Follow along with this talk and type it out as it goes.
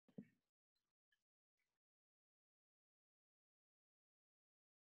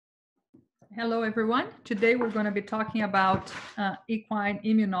Hello, everyone. Today we're going to be talking about equine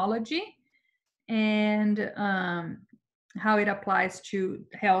immunology and how it applies to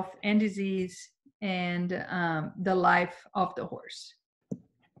health and disease and the life of the horse.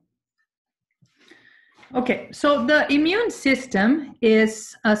 Okay, so the immune system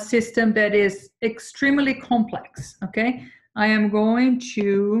is a system that is extremely complex. Okay, I am going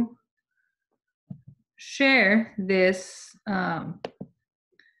to share this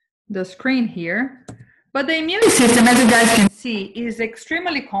the screen here. But the immune system, as you guys can see, is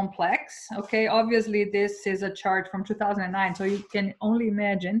extremely complex. Okay, obviously this is a chart from 2009, so you can only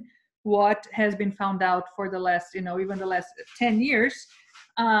imagine what has been found out for the last, even the last 10 years,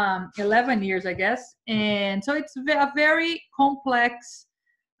 11 years, I guess. And so it's a very complex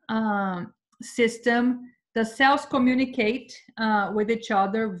system. The cells communicate with each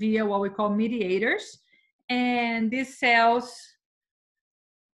other via what we call mediators. And these cells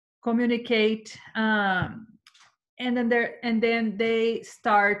communicate and then they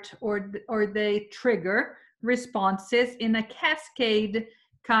start or they trigger responses in a cascade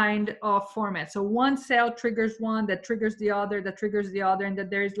kind of format. So one cell triggers one, that triggers the other, that triggers the other, and that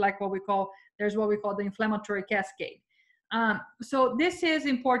there's what we call the inflammatory cascade. So this is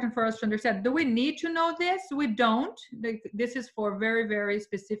important for us to understand. Do we need to know this? We don't. This is for very, very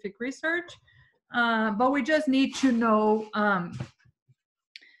specific research, but we just need to know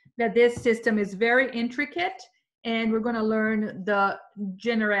that this system is very intricate, and we're going to learn the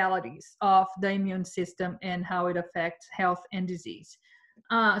generalities of the immune system and how it affects health and disease.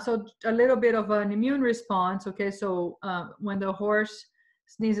 So a little bit of an immune response. Okay, so when the horse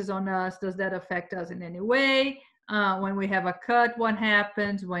sneezes on us, does that affect us in any way? When we have a cut, what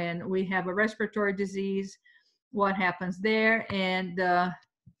happens? When we have a respiratory disease, what happens there? And the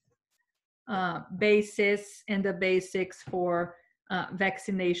basis and the basics for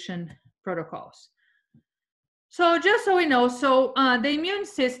vaccination protocols. So just so we know, the immune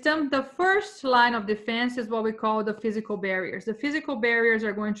system, the first line of defense is what we call the physical barriers. The physical barriers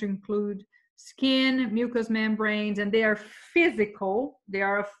are going to include skin, mucous membranes, and they are physical. They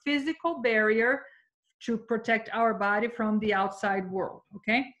are a physical barrier to protect our body from the outside world,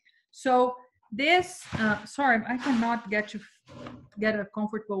 okay? So this, sorry, I cannot get a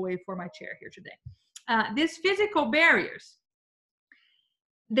comfortable way for my chair here today. These physical barriers,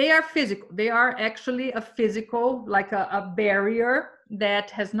 they are physical. They are actually a physical, like a barrier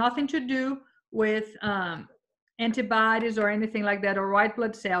that has nothing to do with antibodies or anything like that, or white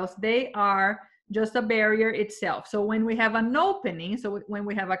blood cells. They are just a barrier itself. So when we have an opening, so when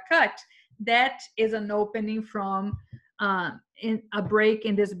we have a cut, that is an opening from in a break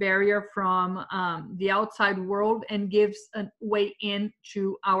in this barrier from the outside world, and gives a way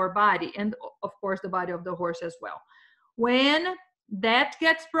into our body, and of course the body of the horse as well. When that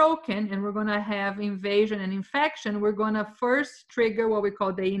gets broken and we're going to have invasion and infection, we're going to first trigger what we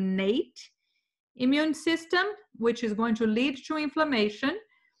call the innate immune system, which is going to lead to inflammation.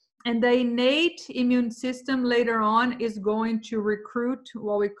 And the innate immune system later on is going to recruit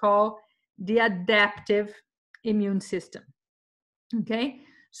what we call the adaptive immune system. Okay,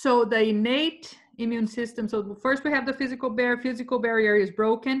 so the innate immune system, so first we have the physical barrier is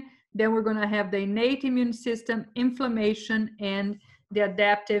broken, then we're going to have the innate immune system, inflammation, and the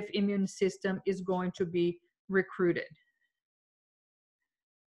adaptive immune system is going to be recruited.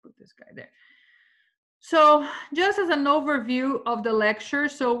 Put this guy there. So just as an overview of the lecture,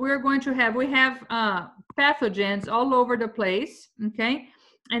 so we have pathogens all over the place, okay?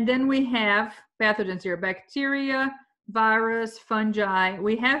 And then we have pathogens here, bacteria, virus, fungi.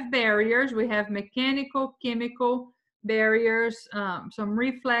 We have barriers. We have mechanical, chemical barriers, some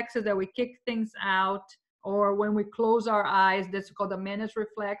reflexes that we kick things out, or when we close our eyes, that's called the Menis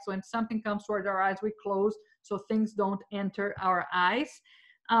reflex. When something comes towards our eyes, we close so things don't enter our eyes.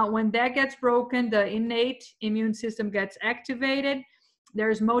 When that gets broken, the innate immune system gets activated.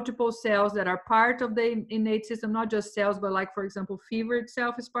 There's multiple cells that are part of the innate system, not just cells, but like, for example, fever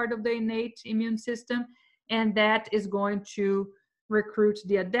itself is part of the innate immune system. And that is going to recruit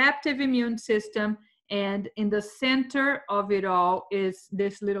the adaptive immune system. And in the center of it all is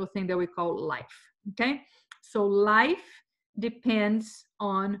this little thing that we call life, okay? So life depends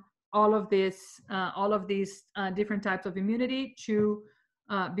on all of these different types of immunity to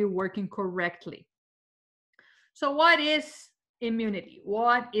be working correctly. So what is immunity?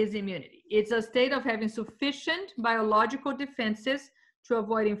 What is immunity? It's a state of having sufficient biological defenses to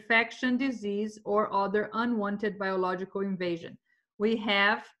avoid infection, disease, or other unwanted biological invasion. We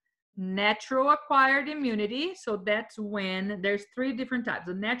have natural acquired immunity. So that's when there's three different types.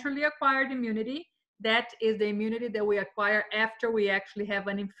 The naturally acquired immunity, that is the immunity that we acquire after we actually have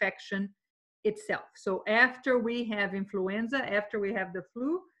an infection itself. So after we have influenza, after we have the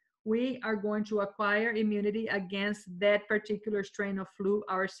flu, we are going to acquire immunity against that particular strain of flu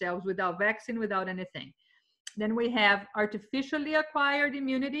ourselves without vaccine, without anything. Then we have artificially acquired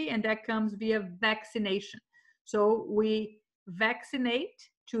immunity, and that comes via vaccination. So we vaccinate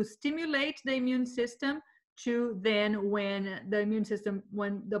to stimulate the immune system to then when the immune system,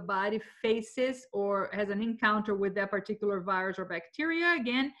 when the body faces or has an encounter with that particular virus or bacteria,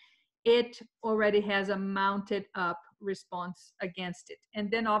 again, it already has a mounted up response against it.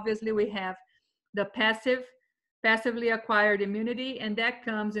 And then obviously we have the passively acquired immunity, and that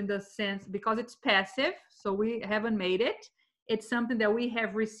comes in the sense because it's passive, so we haven't made it. It's something that we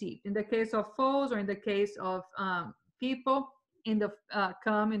have received. In the case of foes or in the case of people,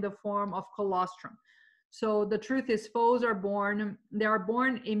 come in the form of colostrum. So the truth is, foes are born, they are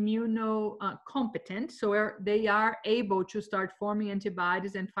born immunocompetent. So they are able to start forming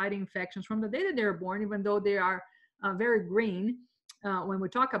antibodies and fighting infections from the day that they're born, even though they are very green when we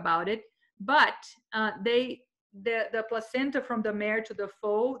talk about it. But the placenta from the mare to the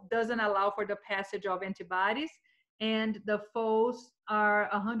foal doesn't allow for the passage of antibodies. And the foals are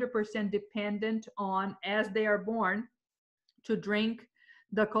 100% dependent on, as they are born, to drink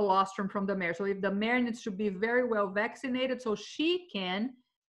the colostrum from the mare. So if the mare needs to be very well vaccinated so she can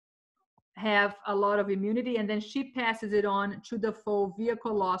have a lot of immunity, and then she passes it on to the foal via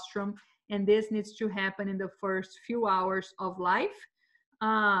colostrum, and this needs to happen in the first few hours of life.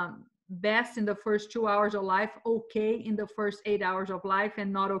 Best in the first 2 hours of life, okay in the first 8 hours of life,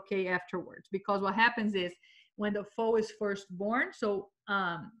 and not okay afterwards. Because what happens is when the foal is first born, so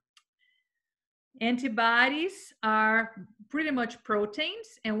antibodies are pretty much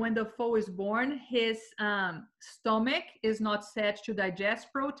proteins, and when the foal is born, his stomach is not set to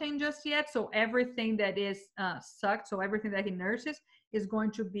digest protein just yet. So everything that is sucked, so everything that he nurses, is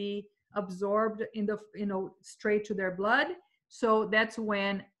going to be absorbed in the straight to their blood. So that's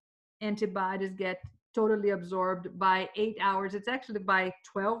when antibodies get totally absorbed by 8 hours. It's actually by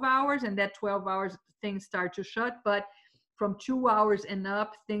 12 hours, and that 12 hours things start to shut. But from 2 hours and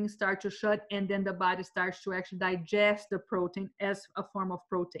up, things start to shut, and then the body starts to actually digest the protein as a form of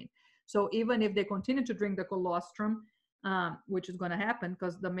protein. So even if they continue to drink the colostrum, which is going to happen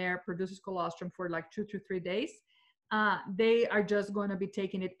because the mare produces colostrum for like 2 to 3 days, they are just going to be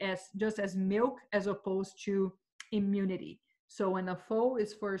taking it as milk as opposed to immunity. So when a foal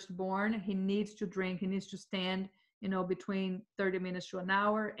is first born, he needs to stand, between 30 minutes to an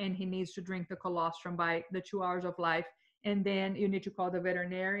hour, and he needs to drink the colostrum by the 2 hours of life. And then you need to call the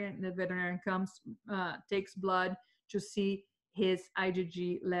veterinarian. The veterinarian comes, takes blood to see his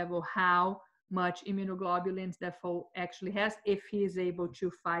IgG level, how much immunoglobulins that foal actually has, if he is able to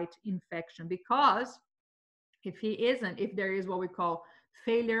fight infection. Because if there is what we call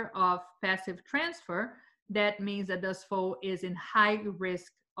failure of passive transfer, that means that this foal is in high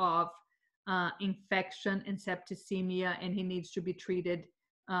risk of infection and septicemia, and he needs to be treated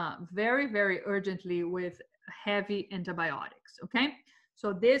very, very urgently with heavy antibiotics. Okay,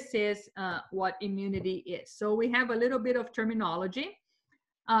 so this is what immunity is. So we have a little bit of terminology.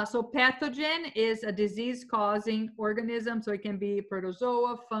 So pathogen is a disease-causing organism, so it can be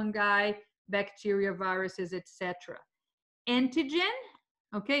protozoa, fungi, bacteria, viruses, etc. Antigen,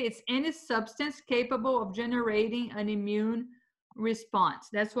 okay, it's any substance capable of generating an immune response.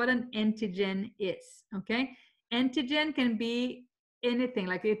 That's what an antigen is. Okay, antigen can be anything,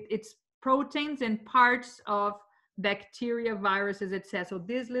 like it's proteins and parts of bacteria, viruses, etc. So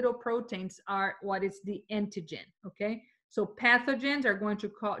these little proteins are what is the antigen. Okay, so pathogens are going to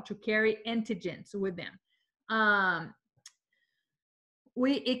carry antigens with them.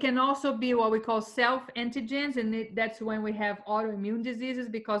 It can also be what we call self-antigens, and that's when we have autoimmune diseases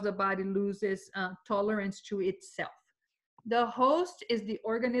because the body loses tolerance to itself. The host is the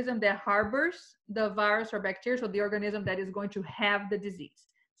organism that harbors the virus or bacteria, so the organism that is going to have the disease.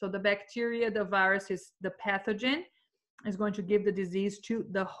 So the bacteria, the virus is the pathogen, is going to give the disease to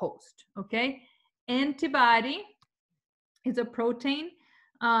the host, okay? Antibody is a protein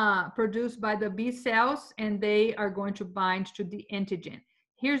produced by the B cells, and they are going to bind to the antigen.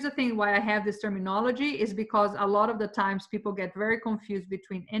 Here's the thing why I have this terminology is because a lot of the times people get very confused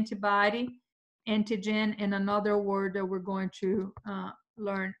between antibody, antigen, and another word that we're going to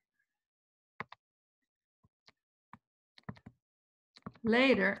learn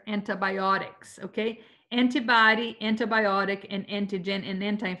later, antibiotics, okay? Antibody, antibiotic, and antigen and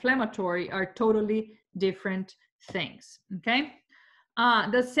anti-inflammatory are totally different things, okay?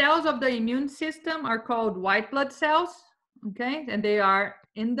 The cells of the immune system are called white blood cells, okay? And they are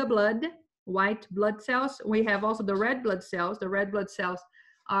in the blood, white blood cells. We have also the red blood cells. The red blood cells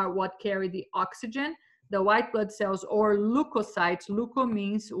are what carry the oxygen. The white blood cells, or leukocytes, leuko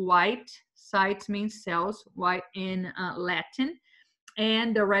means white, cytes means cells, white in Latin.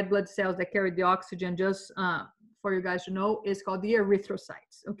 And the red blood cells that carry the oxygen, just for you guys to know, is called the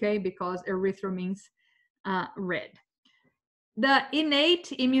erythrocytes, okay? Because erythro means red. The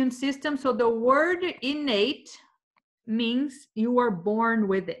innate immune system, so the word innate means you are born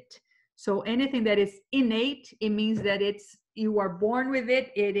with it. So anything that is innate, it means that you are born with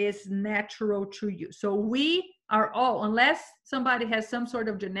it, it is natural to you. So we are all, unless somebody has some sort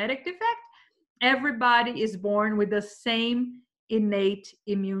of genetic defect, everybody is born with the same innate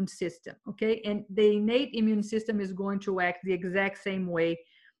immune system, okay? And the innate immune system is going to act the exact same way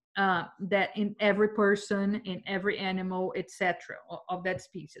that in every person, in every animal, etc., of that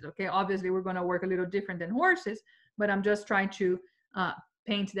species, okay? Obviously, we're going to work a little different than horses, but I'm just trying to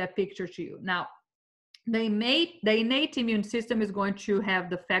paint that picture to you. Now, the innate immune system is going to have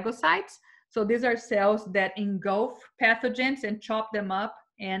the phagocytes. So these are cells that engulf pathogens and chop them up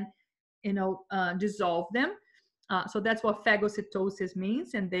and, dissolve them. So that's what phagocytosis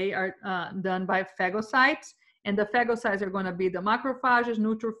means, and they are done by phagocytes. And the phagocytes are going to be the macrophages,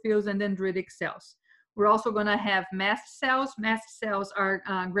 neutrophils, and dendritic cells. We're also going to have mast cells. Mast cells are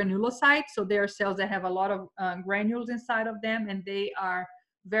granulocytes, so they are cells that have a lot of granules inside of them, and they are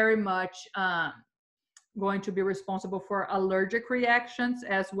very much going to be responsible for allergic reactions,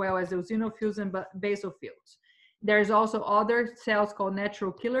 as well as eosinophils and basophils. There's also other cells called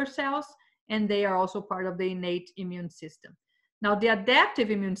natural killer cells, and they are also part of the innate immune system. Now, the adaptive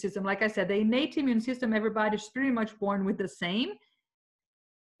immune system, like I said, the innate immune system, everybody's pretty much born with the same,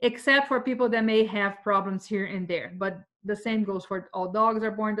 except for people that may have problems here and there. But the same goes for all dogs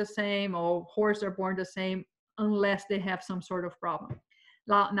are born the same, all horses are born the same, unless they have some sort of problem.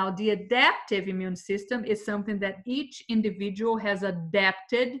 Now, the adaptive immune system is something that each individual has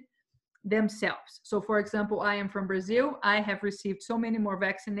adapted themselves. So, for example, I am from Brazil. I have received so many more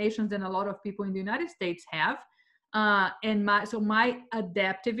vaccinations than a lot of people in the United States have. And my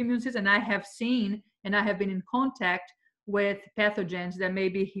adaptive immune system, and I have seen and I have been in contact with pathogens that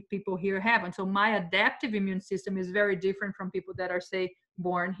maybe people here haven't. So my adaptive immune system is very different from people that are, say,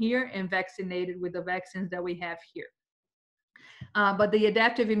 born here and vaccinated with the vaccines that we have here. But the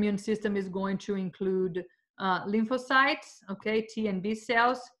adaptive immune system is going to include lymphocytes, okay, T and B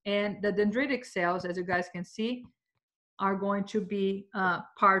cells, and the dendritic cells, as you guys can see, are going to be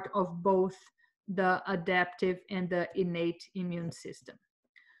part of both the adaptive and the innate immune system.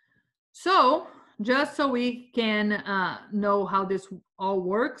 So just so we can know how this all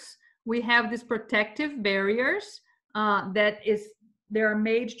works, we have these protective barriers they are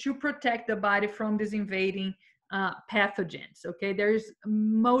made to protect the body from these invading pathogens. Okay, there's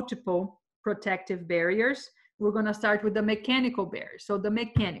multiple protective barriers. We're going to start with the mechanical barrier. So the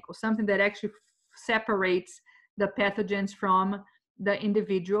mechanical, something that actually separates the pathogens from the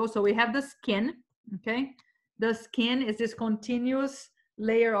individual. So we have the skin. Okay, the skin is this continuous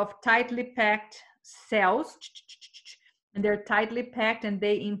layer of tightly packed cells, and they're tightly packed and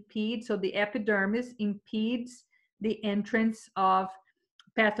they impede. So the epidermis impedes the entrance of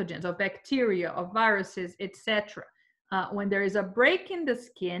pathogens, of bacteria, of viruses, etc. When there is a break in the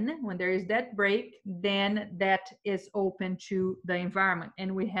skin, when there is that break, then that is open to the environment,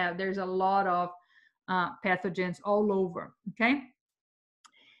 and there's a lot of pathogens all over. Okay.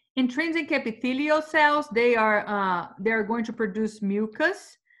 Intrinsic epithelial cells, they're going to produce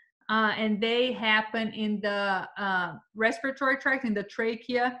mucus, and they happen in the respiratory tract, in the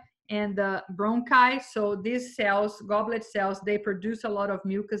trachea and the bronchi. So these cells, goblet cells, they produce a lot of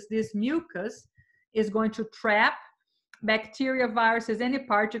mucus. This mucus is going to trap bacteria, viruses, any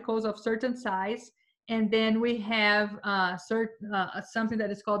particles of certain size. And then we have something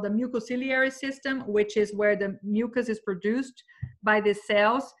that is called the mucociliary system, which is where the mucus is produced by the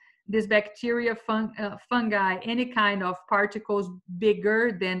cells. This bacteria, fungi, any kind of particles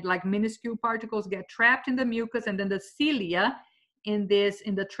bigger than like minuscule particles get trapped in the mucus, and then the cilia in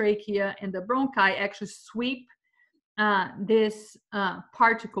the trachea and the bronchi actually sweep these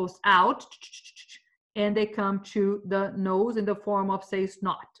particles out, and they come to the nose in the form of, say,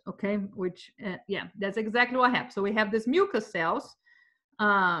 snot. Okay, which yeah, that's exactly what happens. So we have these mucus cells,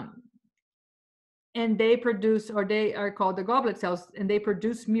 and they produce, or they are called the goblet cells, and they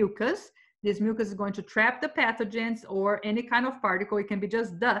produce mucus. This mucus is going to trap the pathogens or any kind of particle. It can be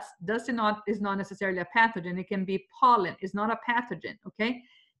just dust. Dust is not necessarily a pathogen. It can be pollen. It's not a pathogen, okay?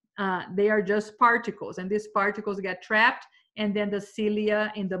 They are just particles, and these particles get trapped, and then the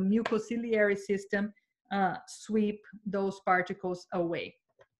cilia in the mucociliary system sweep those particles away.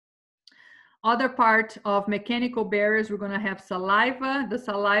 Other part of mechanical barriers, we're going to have saliva. The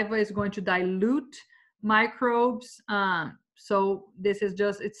saliva is going to dilute microbes. So this is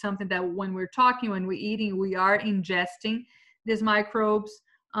just, it's something that when we're talking, when we're eating, we are ingesting these microbes.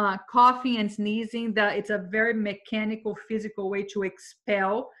 Coughing and sneezing, it's a very mechanical, physical way to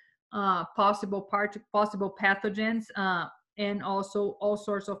expel possible pathogens and also all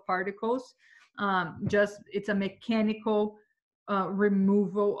sorts of particles. It's a mechanical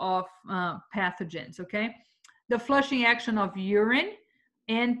removal of pathogens, okay? The flushing action of urine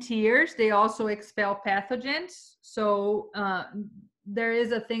and tears, they also expel pathogens. So there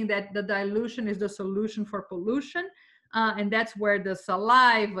is a thing that the dilution is the solution for pollution. And that's where the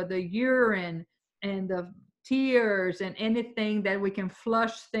saliva, the urine, and the tears, and anything that we can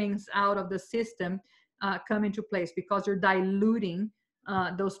flush things out of the system come into place, because you're diluting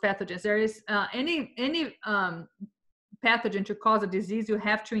those pathogens. There is any pathogen to cause a disease, you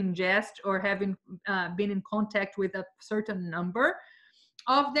have to ingest or having been in contact with a certain number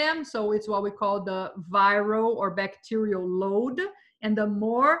of them. So it's what we call the viral or bacterial load. And the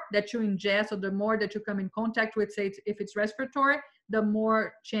more that you ingest, or the more that you come in contact with, say if it's respiratory, the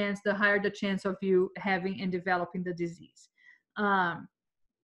higher the chance of you having and developing the disease.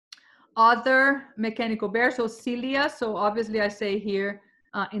 Other mechanical barriers, so cilia. So obviously I say here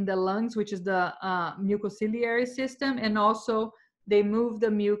in the lungs, which is the mucociliary system, and also they move the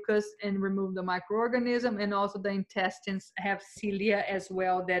mucus and remove the microorganism, and also the intestines have cilia as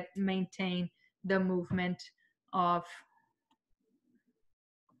well that maintain the movement of,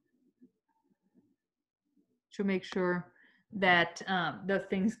 to make sure that the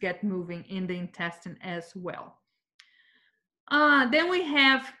things get moving in the intestine as well. Then we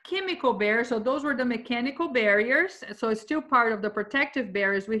have chemical barriers. So those were the mechanical barriers. So it's still part of the protective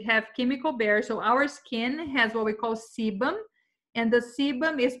barriers. We have chemical barriers. So our skin has what we call sebum, and the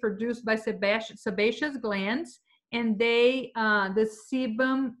sebum is produced by sebaceous glands, and the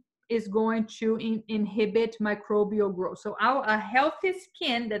sebum is going to inhibit microbial growth. So a healthy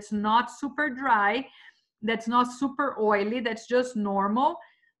skin that's not super dry, that's not super oily, that's just normal.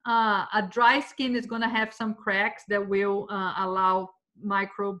 A dry skin is going to have some cracks that will allow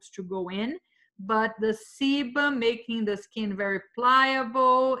microbes to go in, but the sebum, making the skin very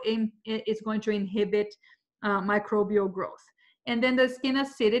pliable, it's going to inhibit microbial growth. And then the skin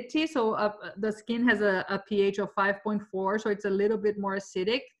acidity, so the skin has a pH of 5.4, so it's a little bit more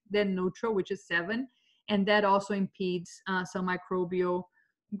acidic than neutral, which is 7, and that also impedes some microbial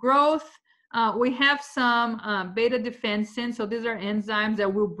growth. We have some beta defensin, so these are enzymes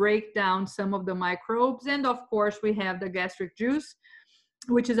that will break down some of the microbes. And of course, we have the gastric juice,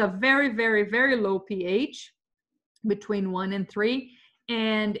 which is a very, very, very low pH, between 1 and 3.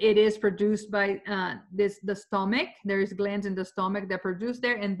 And it is produced by the stomach. There's glands in the stomach that produce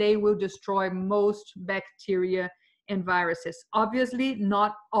there, and they will destroy most bacteria and viruses. Obviously,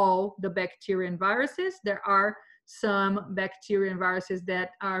 not all the bacteria and viruses. There are some bacteria and viruses that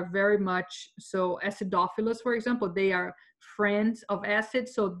are very much so. Acidophilus, for example, they are friends of acid,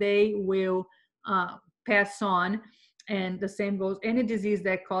 so they will pass on. And the same goes, any disease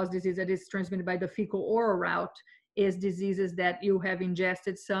that causes disease that is transmitted by the fecal oral route is diseases that you have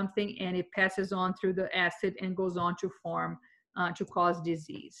ingested something and it passes on through the acid and goes on to form, to cause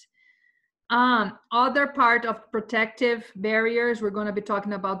disease. Other part of protective barriers, we're going to be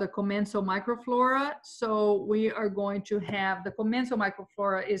talking about the commensal microflora. So we are going to have the commensal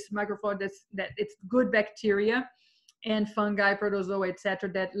microflora is microflora that it's good bacteria and fungi, protozoa,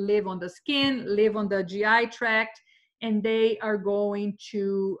 etc., that live on the skin, live on the GI tract, and they are going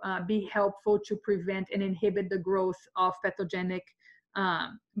to be helpful to prevent and inhibit the growth of pathogenic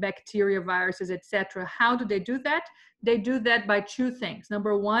bacteria, viruses, etc. How do they do that? They do that by two things.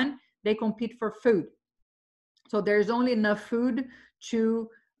 Number one, they compete for food. So there's only enough food to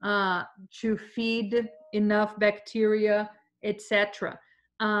feed enough bacteria, etc.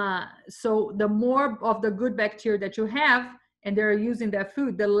 So the more of the good bacteria that you have, and they're using that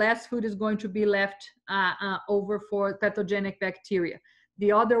food, the less food is going to be left over for pathogenic bacteria.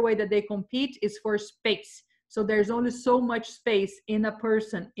 The other way that they compete is for space. So there's only so much space in a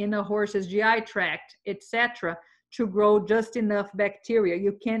person, in a horse's GI tract, etc., to grow just enough bacteria.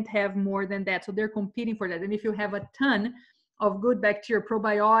 You can't have more than that. So they're competing for that. And if you have a ton of good bacteria,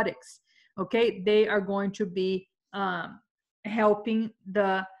 probiotics, okay, they are going to be helping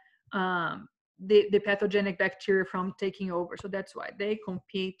the pathogenic bacteria from taking over. So that's why they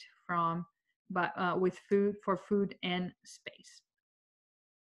compete with food, for food and space.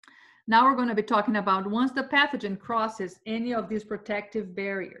 Now we're going to be talking about once the pathogen crosses any of these protective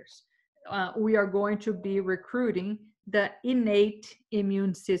barriers, we are going to be recruiting the innate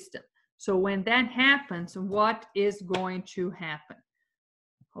immune system. So when that happens, what is going to happen?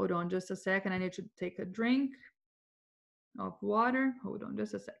 Hold on just a second. I need to take a drink of water. Hold on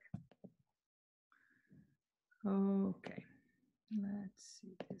just a second. Okay, let's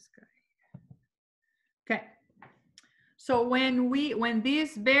see this guy. Okay, so when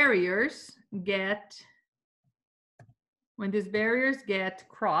these barriers get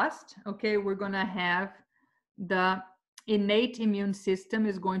crossed, okay, we're gonna have the innate immune system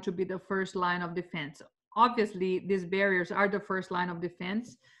is going to be the first line of defense. Obviously, these barriers are the first line of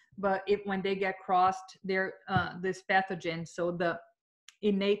defense, but when they get crossed, they're this pathogen, so the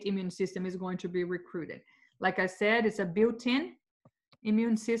innate immune system is going to be recruited. Like I said, it's a built-in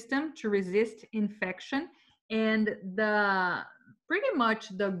immune system to resist infection, and pretty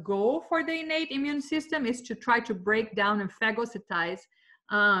much the goal for the innate immune system is to try to break down and phagocytize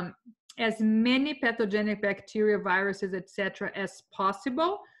as many pathogenic bacteria, viruses, etc., as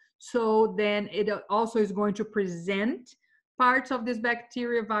possible. So then it also is going to present parts of these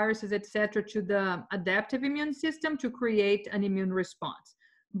bacteria, viruses, etc., to the adaptive immune system to create an immune response.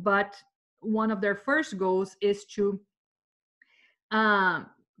 But one of their first goals is to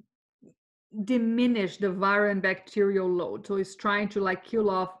diminish the viral and bacterial load. So it's trying to like kill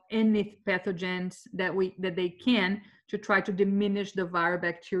off any pathogens that they can to try to diminish the viral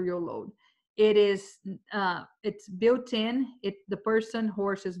bacterial load. It is it's built in. The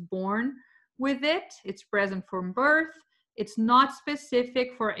horse is born with it. It's present from birth. It's not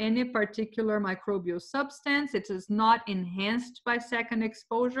specific for any particular microbial substance. It is not enhanced by second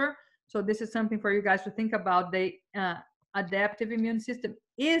exposure. So this is something for you guys to think about. The adaptive immune system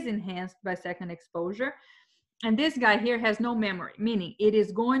is enhanced by second exposure. And this guy here has no memory, meaning it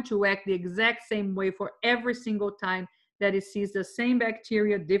is going to act the exact same way for every single time that it sees the same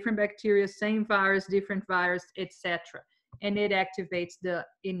bacteria, same virus, different virus, etc. And it activates the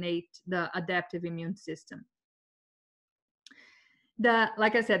adaptive immune system.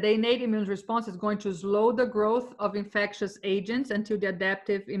 Like I said, the innate immune response is going to slow the growth of infectious agents until the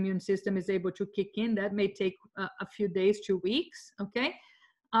adaptive immune system is able to kick in. That may take a few days to weeks, okay?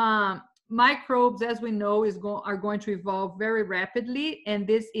 Microbes, as we know, are going to evolve very rapidly, and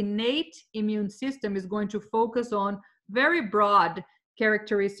this innate immune system is going to focus on very broad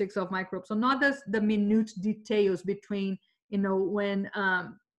characteristics of microbes. So not the minute details between, when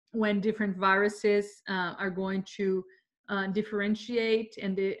different viruses are going to differentiate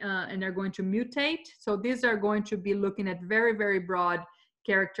and they're going to mutate. So these are going to be looking at very, very broad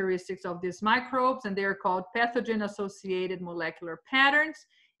characteristics of these microbes, and they're called pathogen-associated molecular patterns.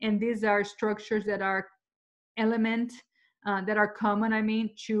 And these are structures that are common,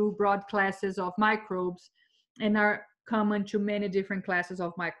 to broad classes of microbes and are common to many different classes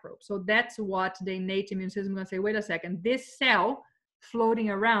of microbes. So that's what the innate immune system is going to say, wait a second, this cell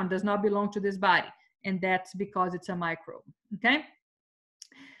floating around does not belong to this body. And that's because it's a microbe, okay?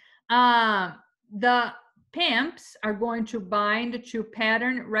 The PAMPs are going to bind to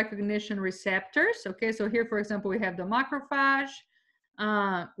pattern recognition receptors, okay? So here, for example, we have the macrophage.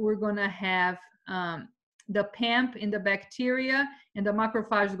 We're gonna have the PAMP in the bacteria, and the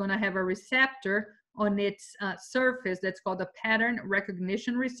macrophage is gonna have a receptor on its surface that's called the pattern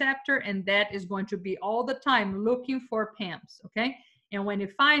recognition receptor, and that is going to be all the time looking for PAMPs, okay? And when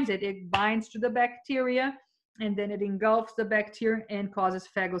it finds it, it binds to the bacteria, and then it engulfs the bacteria and causes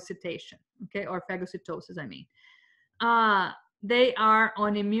phagocytation, okay, or phagocytosis, I mean. They are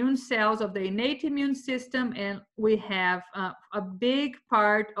on immune cells of the innate immune system, and we have a big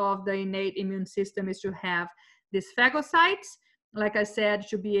part of the innate immune system is to have these phagocytes, like I said,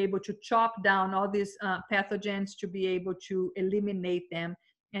 to be able to chop down all these pathogens, to be able to eliminate them.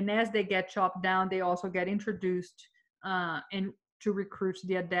 And as they get chopped down, they also get introduced and to recruit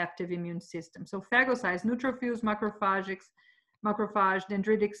the adaptive immune system. So phagocytes, neutrophils, macrophage,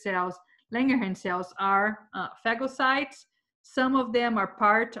 dendritic cells, Langerhans cells are phagocytes. Some of them are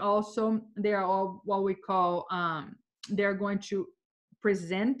part also, they are all what we call, they're going to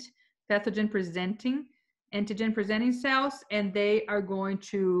present pathogen presenting, antigen presenting cells, and they are going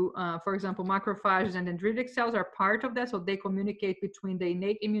to, for example, macrophages and dendritic cells are part of that, so they communicate between the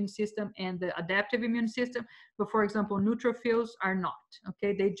innate immune system and the adaptive immune system. But for example, neutrophils are not,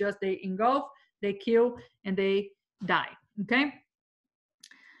 okay? They engulf, they kill, and they die, okay?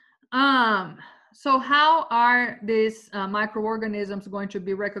 So how are these microorganisms going to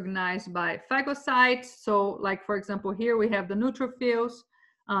be recognized by phagocytes? So like, for example, here we have the neutrophils.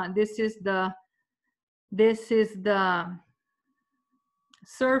 This is the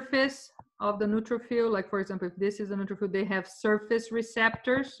surface of the neutrophil. Like, for example, if this is a neutrophil, they have surface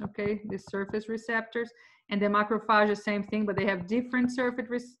receptors, okay, these surface receptors. And the macrophage is same thing, but they have different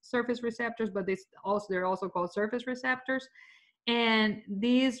surface receptors, but they're also called surface receptors. And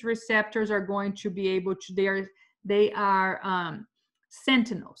these receptors are going to be able to, they are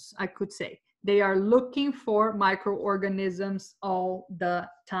sentinels, I could say. They are looking for microorganisms all the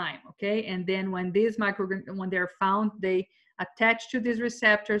time, okay? And then when when they're found, they attach to these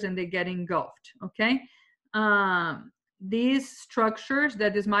receptors and they get engulfed, okay? These structures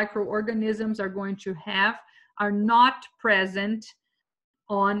that these microorganisms are going to have are not present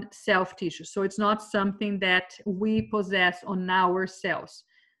on self-tissue. So it's not something that we possess on our cells.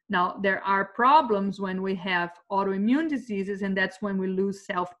 Now, there are problems when we have autoimmune diseases, and that's when we lose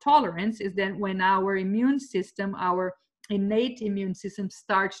self-tolerance, is that when our immune system, our innate immune system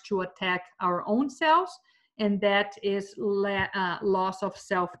starts to attack our own cells, and that is loss of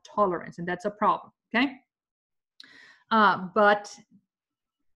self-tolerance, and that's a problem, okay? But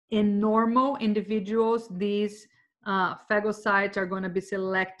in normal individuals, these phagocytes are going to be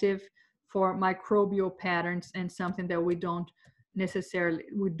selective for microbial patterns, and something that we don't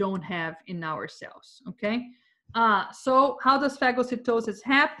have in our cells, okay? So how does phagocytosis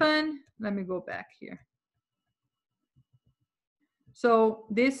happen? Let me go back here. So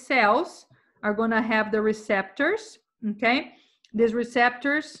these cells are going to have the receptors, okay? These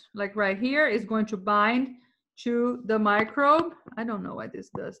receptors, like right here, is going to bind to the microbe. I don't know why this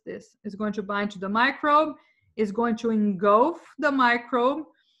does this. It's going to bind to the microbe. It's going to engulf the microbe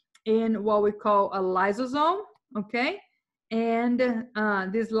in what we call a lysosome, okay? And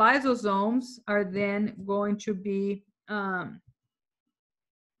these lysosomes are then going to be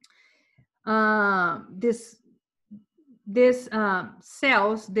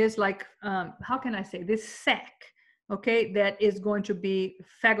cells, this like, how can I say, this sac, okay, that is going to be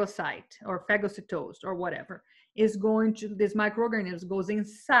phagocyte or phagocytosed or whatever, is going to, this microorganism goes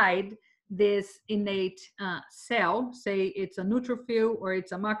inside this innate cell, say it's a neutrophil or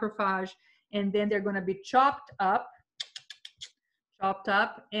it's a macrophage, and then they're going to be chopped up,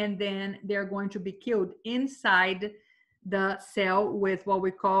 and then they're going to be killed inside the cell with what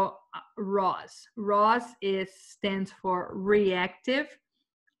we call ROS. ROS stands for reactive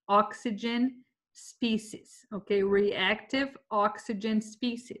oxygen species, okay? Reactive oxygen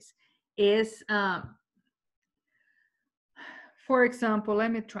species is, for example,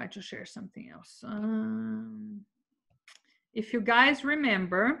 let me try to share something else. If you guys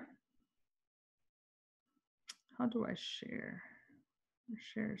remember, how do I share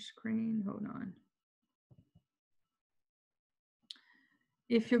screen? Hold on.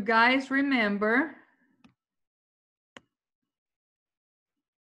 If you guys remember,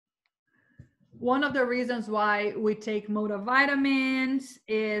 one of the reasons why we take multivitamins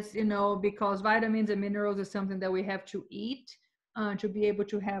is, you know, because vitamins and minerals is something that we have to eat to be able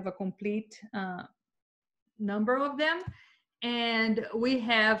to have a complete number of them. And we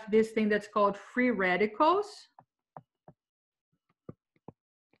have this thing that's called free radicals.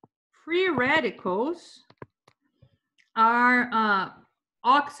 Free radicals are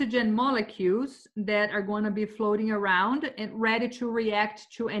oxygen molecules that are going to be floating around and ready to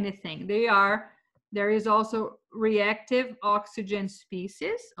react to anything. There is also reactive oxygen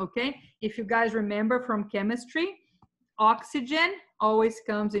species, okay? If you guys remember from chemistry, oxygen always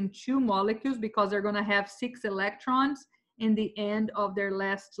comes in 2 molecules because they're going to have 6 electrons in the end of their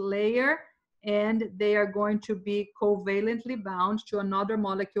last layer, and they are going to be covalently bound to another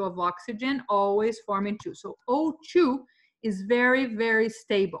molecule of oxygen, always forming 2. So O2 is very, very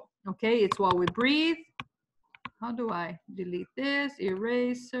stable, okay? It's what we breathe. How do I delete this?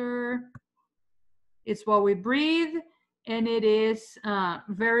 Eraser. It's what we breathe, and it is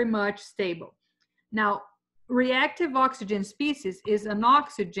very much stable. Now, reactive oxygen species is an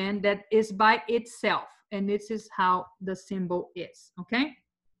oxygen that is by itself, and this is how the symbol is, okay?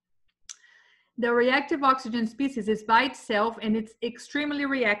 The reactive oxygen species is by itself, and it's extremely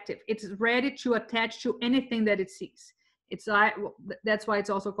reactive. It's ready to attach to anything that it sees. That's why it's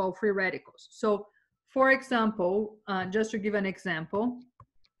also called free radicals. So, for example, just to give an example,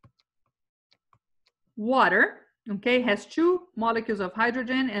 water, okay, has 2 molecules of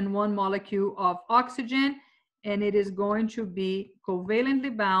hydrogen and 1 molecule of oxygen, and it is going to be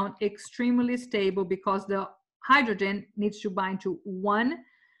covalently bound, extremely stable, because the hydrogen needs to bind to 1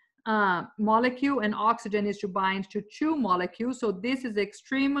 molecule and oxygen is to bind to 2 molecules. So this is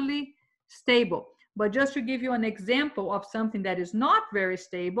extremely stable. But just to give you an example of something that is not very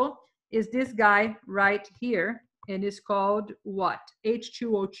stable is this guy right here, and it's called what?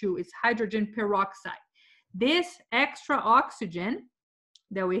 H2O2. It's hydrogen peroxide. This extra oxygen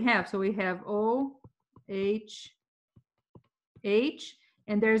that we have, so we have O, H, H,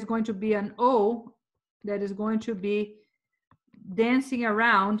 and there's going to be an O that is going to be dancing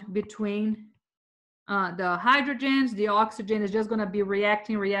around between the hydrogens. The oxygen is just going to be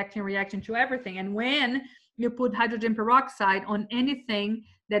reacting to everything. And when you put hydrogen peroxide on anything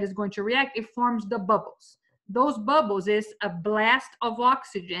that is going to react, it forms the bubbles. Those bubbles is a blast of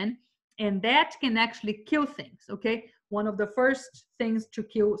oxygen, and that can actually kill things, okay? One of the first things to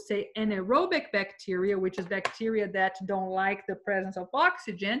kill, say, anaerobic bacteria, which is bacteria that don't like the presence of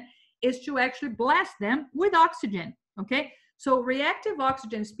oxygen, is to actually blast them with oxygen, okay? So reactive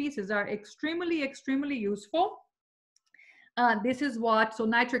oxygen species are extremely, extremely useful. This is what, so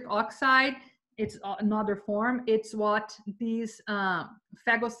nitric oxide, it's another form. It's what these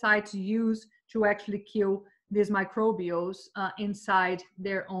phagocytes use to actually kill these microbials inside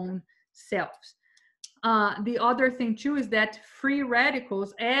their own cells. The other thing too is that free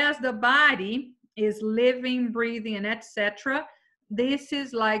radicals, as the body is living, breathing, and etc., this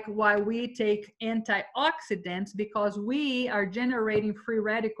is like why we take antioxidants, because we are generating free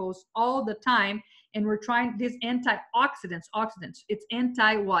radicals all the time, and we're trying these antioxidants, it's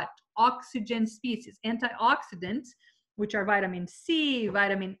anti what? Oxygen species. Antioxidants, which are vitamin C,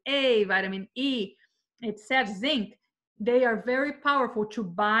 vitamin A, vitamin E, it says zinc, they are very powerful to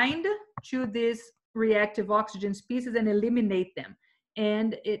bind to these reactive oxygen species and eliminate them.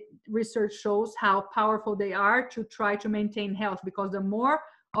 And research shows how powerful they are to try to maintain health, because the more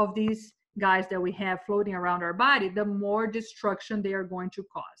of these guys that we have floating around our body, the more destruction they are going to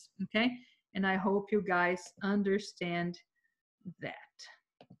cause, okay? And I hope you guys understand that.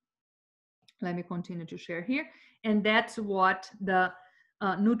 Let me continue to share here. And that's what the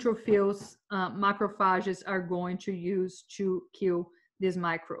neutrophils, macrophages are going to use to kill these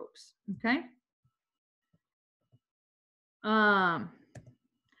microbes, okay?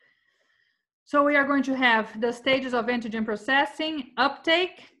 So we are going to have the stages of antigen processing: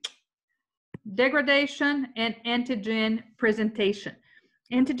 uptake, degradation, and antigen presentation.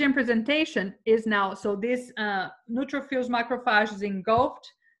 Antigen presentation is now, so this neutrophils, macrophages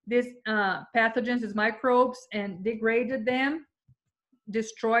engulfed these pathogens, these microbes, and degraded them,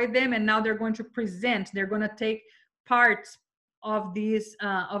 destroyed them, and now they're going to present. They're going to take parts of this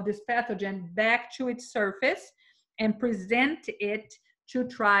pathogen back to its surface and present it to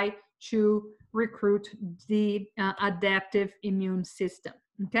try to recruit the adaptive immune system,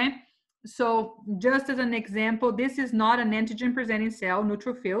 okay? So just as an example, this is not an antigen presenting cell,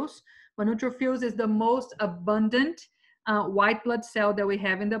 neutrophils, but neutrophils is the most abundant white blood cell that we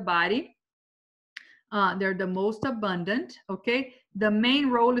have in the body. They're the most abundant, okay? The main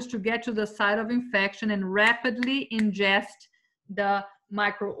role is to get to the site of infection and rapidly ingest the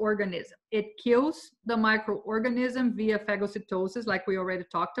microorganism. It kills the microorganism via phagocytosis, like we already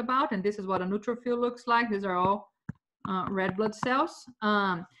talked about, and this is what a neutrophil looks like. These are all red blood cells.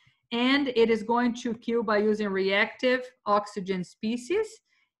 And it is going to kill by using reactive oxygen species.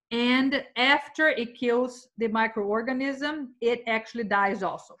 And after it kills the microorganism, it actually dies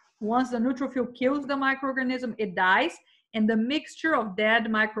also. Once the neutrophil kills the microorganism, it dies. And the mixture of dead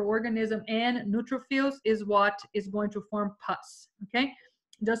microorganism and neutrophils is what is going to form pus, okay?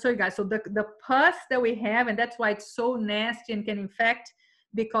 Just so you guys, so the pus that we have, and that's why it's so nasty and can infect,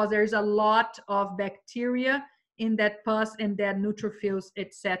 because there's a lot of bacteria in that pus and dead neutrophils,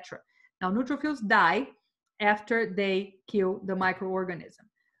 etc. Now, neutrophils die after they kill the microorganism.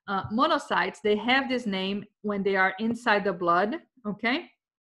 Monocytes, they have this name when they are inside the blood, okay?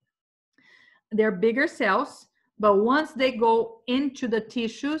 They're bigger cells, but once they go into the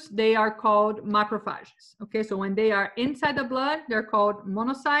tissues, they are called macrophages, okay? So when they are inside the blood, they're called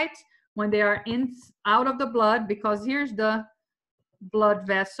monocytes. When they are out of the blood, because here's the blood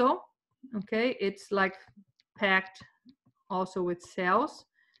vessel, okay? It's like packed also with cells.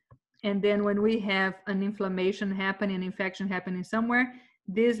 And then when we have an inflammation happening, an infection happening somewhere,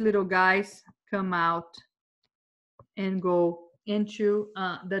 these little guys come out and go into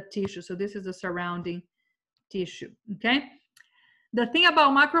the tissue. So this is the surrounding tissue, okay? The thing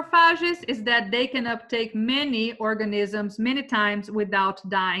about macrophages is that they can uptake many organisms many times without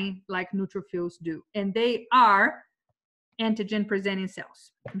dying like neutrophils do. And they are antigen presenting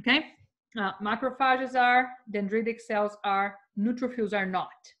cells, okay? Macrophages are, dendritic cells are, neutrophils are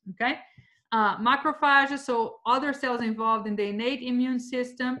not, okay? Macrophages, so other cells involved in the innate immune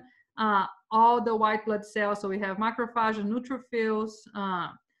system, all the white blood cells, so we have macrophages, neutrophils,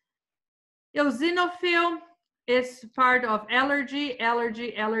 eosinophil is part of allergy,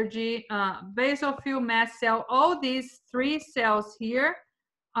 basophil, mast cell. All these three cells here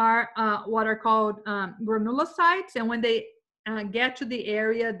are what are called granulocytes, and when they get to the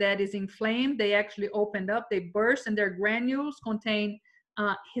area that is inflamed, they actually open up, they burst, and their granules contain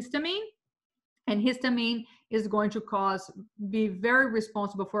histamine. And histamine is going to be very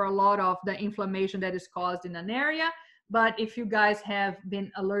responsible for a lot of the inflammation that is caused in an area. But if you guys have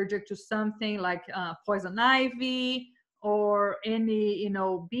been allergic to something like poison ivy or any, you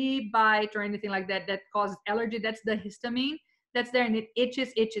know, bee bite or anything like that that causes allergy, that's the histamine that's there, and it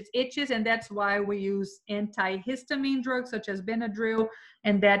itches, and that's why we use antihistamine drugs such as Benadryl,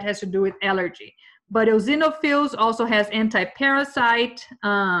 and that has to do with allergy. But eosinophils also has anti-parasite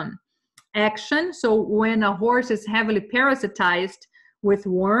action. So when a horse is heavily parasitized with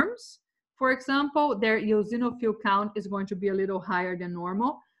worms, for example, their eosinophil count is going to be a little higher than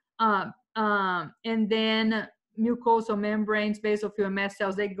normal. And then mucosal membranes, basophil and mast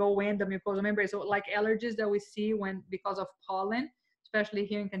cells, they go in the mucosal membrane. So like allergies that we see because of pollen, especially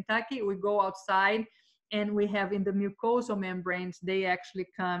here in Kentucky, we go outside and we have in the mucosal membranes, they actually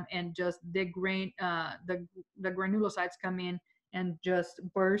come and just the granulocytes come in and just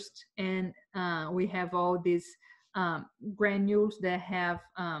burst, and we have all these granules that have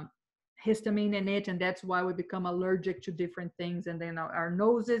histamine in it, and that's why we become allergic to different things, and then our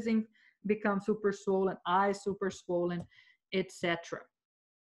noses become super swollen, eyes super swollen, etc.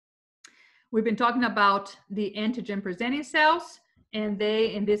 We've been talking about the antigen presenting cells, and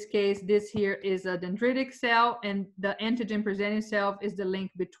they, in this case, this here is a dendritic cell, and the antigen presenting cell is the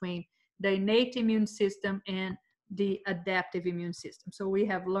link between the innate immune system and the adaptive immune system. So we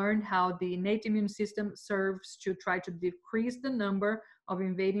have learned how the innate immune system serves to try to decrease the number of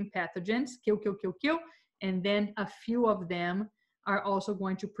invading pathogens, kill, and then a few of them are also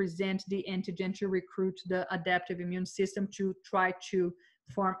going to present the antigen to recruit the adaptive immune system to try to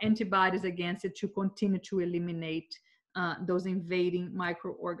form antibodies against it to continue to eliminate those invading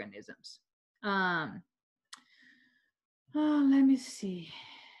microorganisms. Let me see.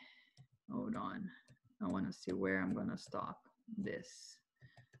 Hold on. I want to see where I'm going to stop this.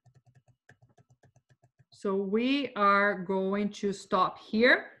 So we are going to stop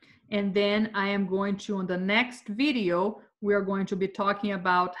here. And then I am going to, on the next video, we are going to be talking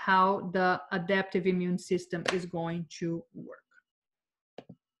about how the adaptive immune system is going to work.